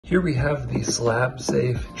Here we have the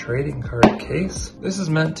SLAB-SAFE Trading Card Case. This is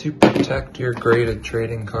meant to protect your graded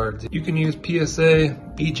trading cards. You can use PSA,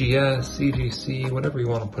 BGS, CGC, whatever you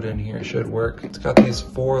want to put in here, it should work. It's got these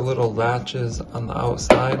 4 little latches on the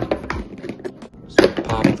outside. Just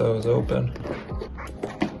pop those open.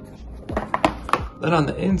 Then on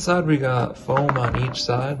the inside, we got foam on each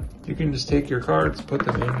side. You can just take your cards, put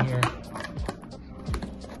them in here.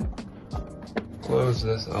 Close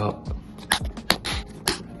this up.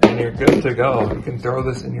 And you're good to go. You can throw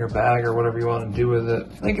this in your bag or whatever you want to do with it.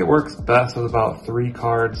 I think it works best with about 3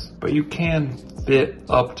 cards, but you can fit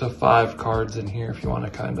up to 5 cards in here if you want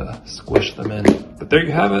to kind of squish them in. But there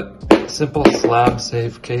you have it. Simple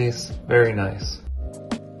SLAB-SAFE case. Very nice.